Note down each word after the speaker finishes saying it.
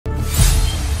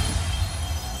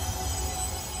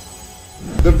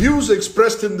The views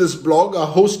expressed in this blog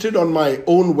are hosted on my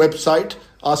own website,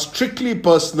 are strictly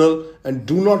personal and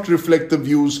do not reflect the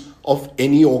views of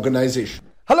any organization.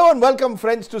 Hello and welcome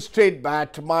friends to Straight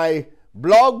Bat, my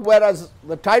blog where, as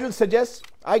the title suggests,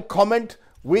 I comment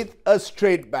with a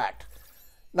straight bat.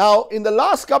 Now, in the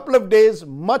last couple of days,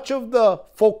 much of the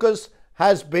focus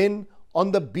has been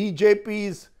on the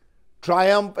BJP's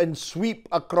triumph and sweep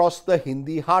across the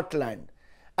Hindi heartland.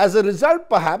 As a result,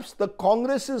 perhaps, the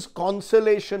Congress's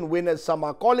consolation win, as some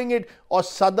are calling it, or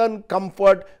southern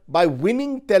comfort by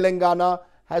winning Telangana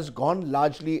has gone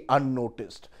largely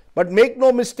unnoticed. But make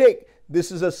no mistake,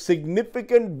 this is a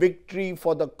significant victory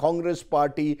for the Congress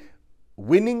party,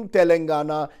 winning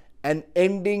Telangana and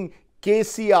ending K.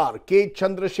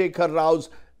 Chandrasekhar Rao's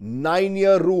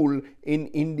 9-year rule in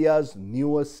India's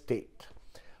newest state.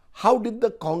 How did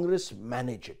the Congress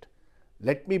manage it?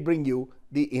 Let me bring you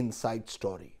the inside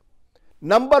story.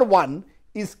 Number one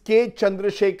is K.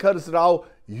 Chandrasekhar Rao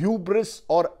hubris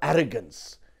or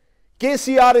arrogance.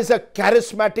 KCR is a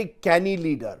charismatic, canny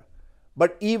leader.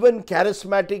 But even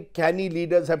charismatic, canny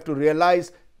leaders have to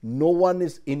realize no one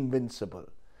is invincible.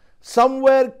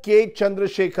 Somewhere K.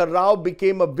 Chandrasekhar Rao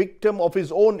became a victim of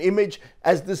his own image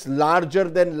as this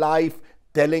larger-than-life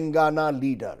Telangana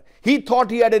leader. He thought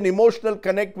he had an emotional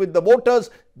connect with the voters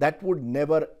that would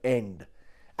never end.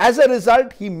 As a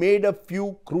result, he made a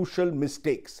few crucial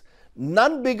mistakes,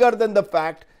 none bigger than the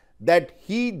fact that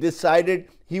he decided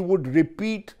he would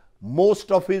repeat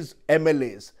most of his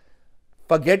MLAs,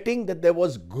 forgetting that there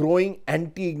was growing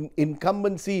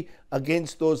anti-incumbency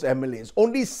against those MLAs.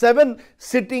 Only 7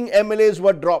 sitting MLAs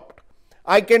were dropped.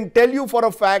 I can tell you for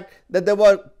a fact that there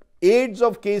were aides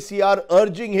of KCR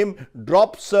urging him,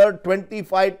 drop sir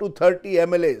 25 to 30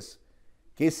 MLAs.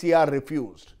 KCR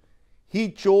refused.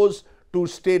 He chose to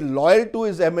stay loyal to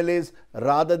his MLAs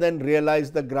rather than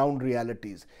realize the ground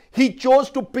realities. He chose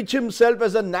to pitch himself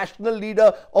as a national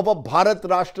leader of a Bharat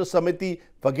Rashtra Samiti,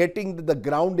 forgetting that the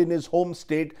ground in his home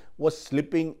state was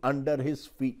slipping under his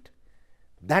feet.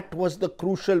 That was the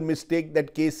crucial mistake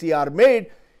that KCR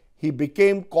made. He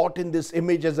became caught in this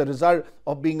image as a result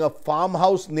of being a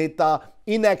farmhouse neta,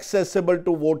 inaccessible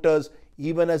to voters,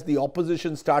 even as the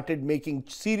opposition started making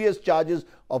serious charges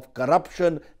of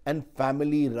corruption and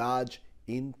family raj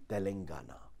in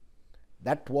Telangana.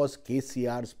 That was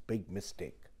KCR's big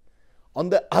mistake. On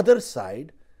the other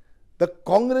side, the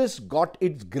Congress got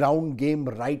its ground game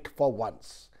right for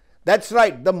once. That's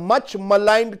right, the much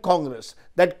maligned Congress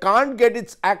that can't get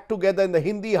its act together in the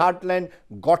Hindi heartland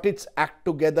got its act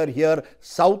together here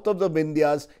south of the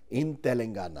Vindhyas in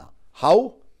Telangana.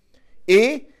 How?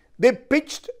 A, they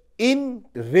pitched in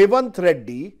Revanth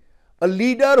Reddy, a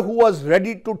leader who was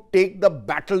ready to take the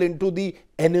battle into the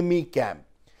enemy camp.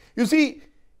 You see,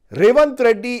 Revanth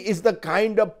Reddy is the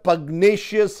kind of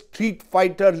pugnacious street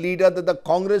fighter leader that the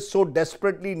Congress so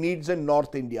desperately needs in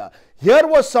North India. Here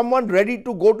was someone ready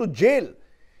to go to jail.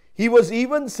 He was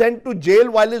even sent to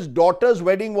jail while his daughter's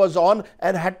wedding was on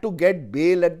and had to get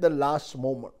bail at the last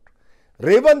moment.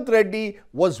 Revanth Reddy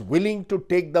was willing to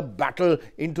take the battle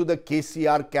into the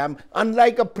KCR camp,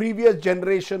 unlike a previous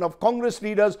generation of Congress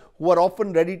leaders who were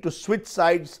often ready to switch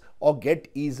sides or get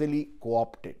easily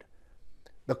co-opted.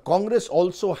 The Congress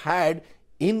also had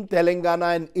in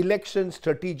Telangana an election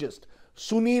strategist,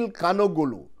 Sunil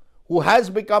Kanogulu, who has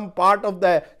become part of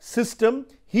the system.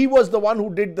 He was the one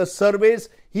who did the surveys.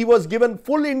 He was given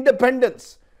full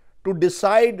independence to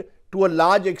decide to a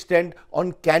large extent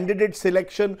on candidate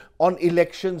selection, on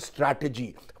election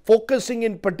strategy, focusing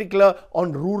in particular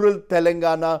on rural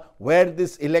Telangana, where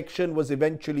this election was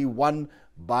eventually won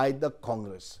by the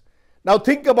Congress. Now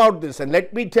think about this and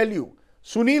let me tell you,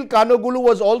 Sunil Kanogulu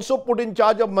was also put in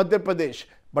charge of Madhya Pradesh,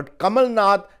 but Kamal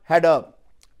Nath had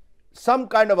some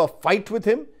kind of a fight with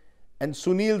him and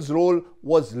Sunil's role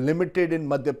was limited in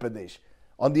Madhya Pradesh.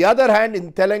 On the other hand,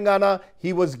 in Telangana,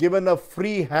 he was given a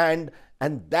free hand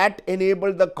and that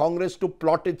enabled the Congress to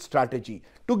plot its strategy.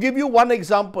 To give you one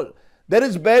example, there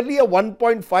is barely a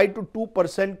 1.5 to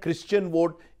 2% Christian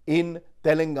vote in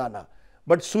Telangana.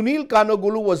 But Sunil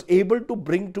Kanogulu was able to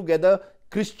bring together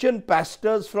Christian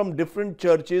pastors from different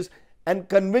churches and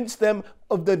convince them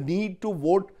of the need to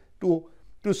vote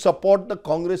to support the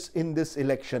Congress in this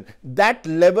election. That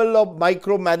level of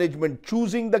micromanagement,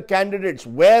 choosing the candidates,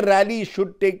 where rallies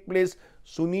should take place,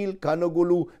 Sunil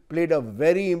Kanogulu played a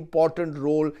very important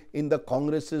role in the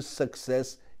Congress's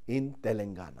success in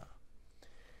Telangana.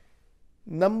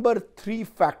 Number 3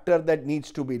 factor that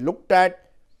needs to be looked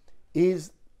at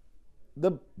is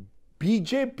the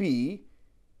BJP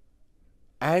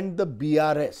and the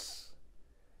BRS.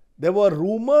 There were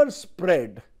rumors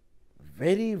spread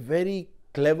very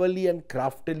cleverly and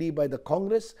craftily by the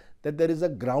Congress that there is a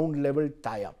ground level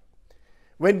tie-up.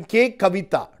 When K.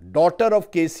 Kavita, daughter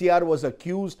of KCR, was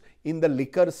accused in the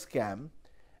liquor scam,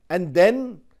 and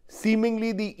then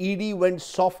seemingly the ED went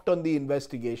soft on the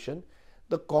investigation,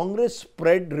 the Congress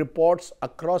spread reports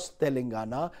across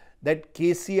Telangana that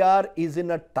KCR is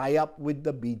in a tie-up with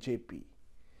the BJP.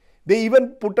 They even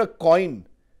put a coin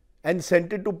and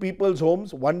sent it to people's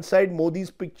homes. One side Modi's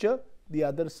picture, the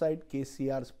other side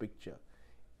KCR's picture.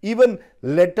 Even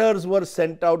letters were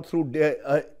sent out through,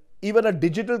 even a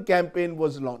digital campaign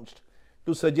was launched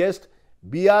to suggest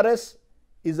BRS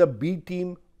is a B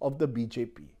team of the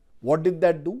BJP. What did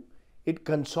that do? It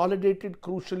consolidated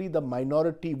crucially the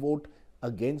minority vote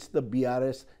against the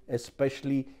BRS,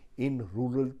 especially in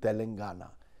rural Telangana.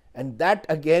 And that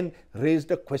again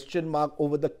raised a question mark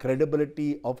over the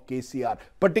credibility of KCR,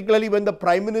 particularly when the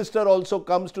Prime Minister also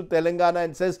comes to Telangana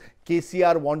and says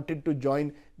KCR wanted to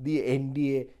join the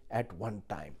NDA at one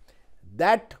time.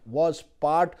 That was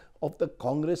part of the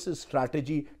Congress's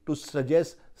strategy to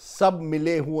suggest sab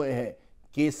mile hue hain,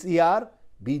 KCR,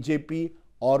 BJP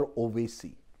or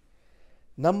OVC.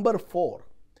 Number 4,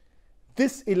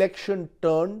 this election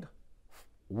turned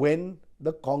when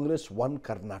the Congress won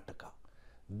Karnataka.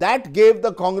 That gave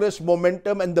the Congress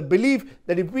momentum and the belief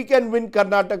that if we can win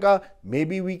Karnataka,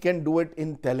 maybe we can do it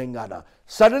in Telangana.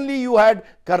 Suddenly you had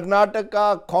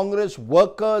Karnataka Congress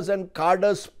workers and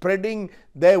cadres spreading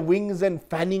their wings and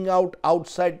fanning out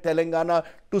outside Telangana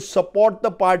to support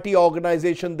the party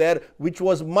organization there, which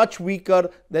was much weaker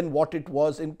than what it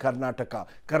was in Karnataka.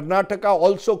 Karnataka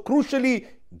also crucially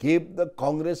gave the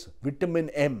Congress vitamin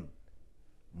M,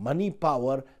 money,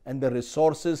 power and the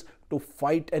resources to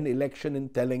fight an election in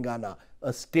Telangana,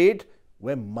 a state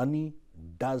where money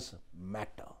does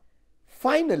matter.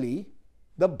 Finally,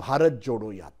 the Bharat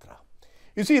Jodo Yatra.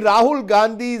 You see, Rahul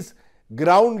Gandhi's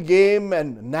ground game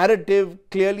and narrative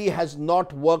clearly has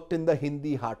not worked in the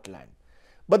Hindi heartland.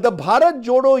 But the Bharat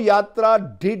Jodo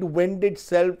Yatra did wend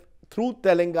itself through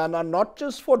Telangana, not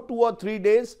just for 2 or 3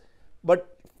 days,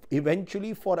 but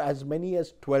eventually for as many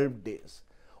as 12 days.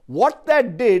 What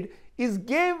that did is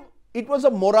it was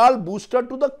a morale booster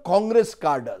to the Congress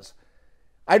cadres.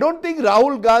 I don't think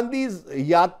Rahul Gandhi's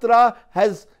Yatra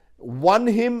has won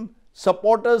him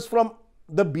supporters from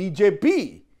the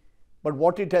BJP. But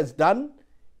what it has done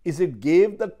is it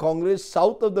gave the Congress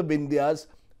south of the Vindhyas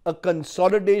a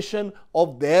consolidation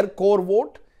of their core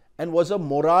vote and was a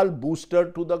morale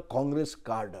booster to the Congress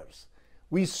cadres.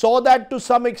 We saw that to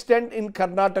some extent in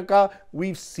Karnataka.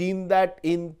 We've seen that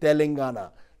in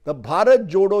Telangana. The Bharat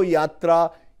Jodo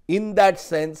Yatra in that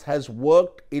sense has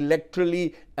worked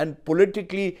electorally and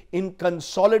politically in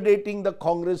consolidating the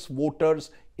Congress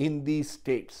voters in these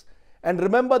states. And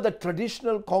remember, the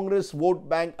traditional Congress vote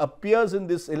bank appears in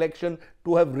this election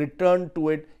to have returned to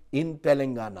it in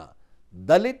Telangana.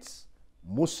 Dalits,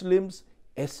 Muslims,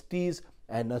 STs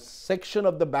and a section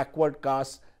of the backward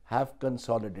castes have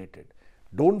consolidated.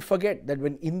 Don't forget that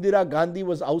when Indira Gandhi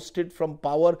was ousted from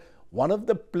power, one of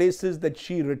the places that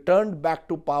she returned back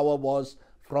to power was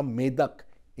from Medak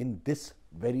in this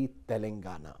very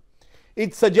Telangana.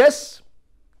 It suggests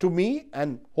to me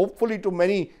and hopefully to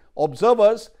many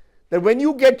observers that when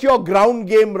you get your ground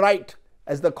game right,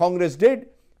 as the Congress did,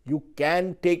 you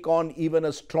can take on even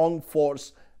a strong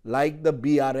force like the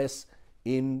BRS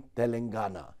in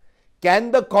Telangana.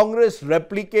 Can the Congress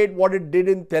replicate what it did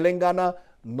in Telangana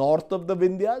north of the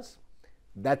Vindhyas?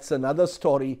 That's another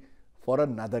story for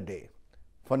another day.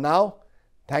 For now,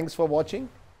 thanks for watching.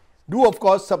 Do of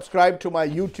course subscribe to my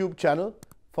YouTube channel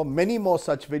for many more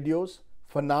such videos.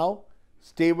 For now,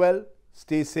 stay well,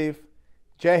 stay safe.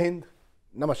 Jai Hind,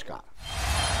 Namaskar.